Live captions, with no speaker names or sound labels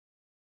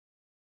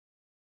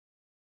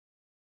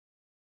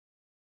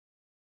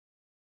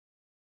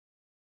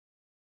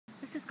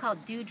This is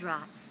called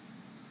dewdrops.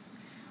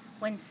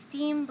 When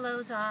steam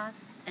blows off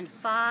and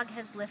fog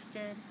has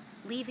lifted,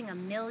 leaving a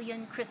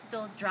million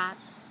crystal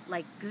drops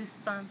like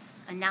goosebumps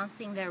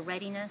announcing their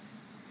readiness,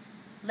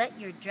 let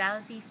your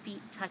drowsy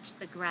feet touch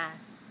the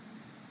grass.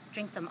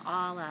 Drink them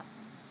all up.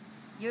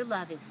 Your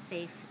love is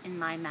safe in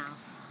my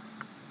mouth.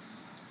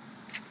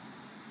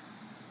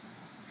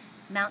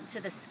 Mount to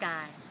the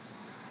sky.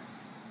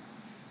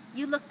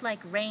 You looked like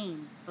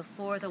rain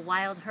before the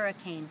wild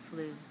hurricane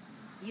flew.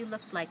 You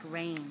looked like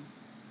rain.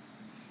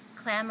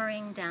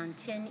 Clamoring down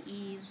tin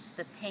eaves,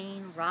 the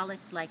pain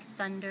rollicked like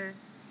thunder.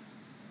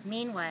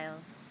 Meanwhile,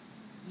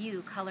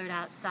 you colored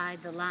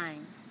outside the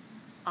lines,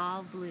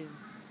 all blue.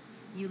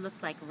 You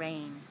looked like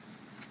rain.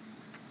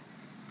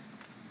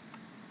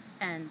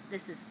 And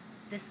this is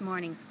this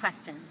morning's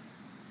questions.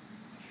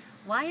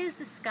 Why is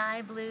the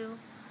sky blue?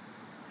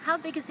 How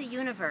big is the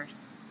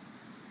universe?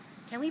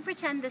 Can we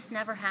pretend this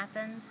never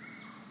happened?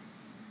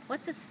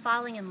 What does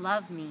falling in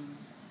love mean?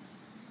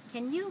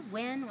 Can you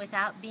win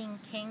without being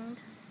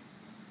kinged?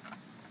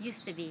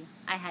 Used to be,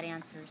 I had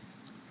answers.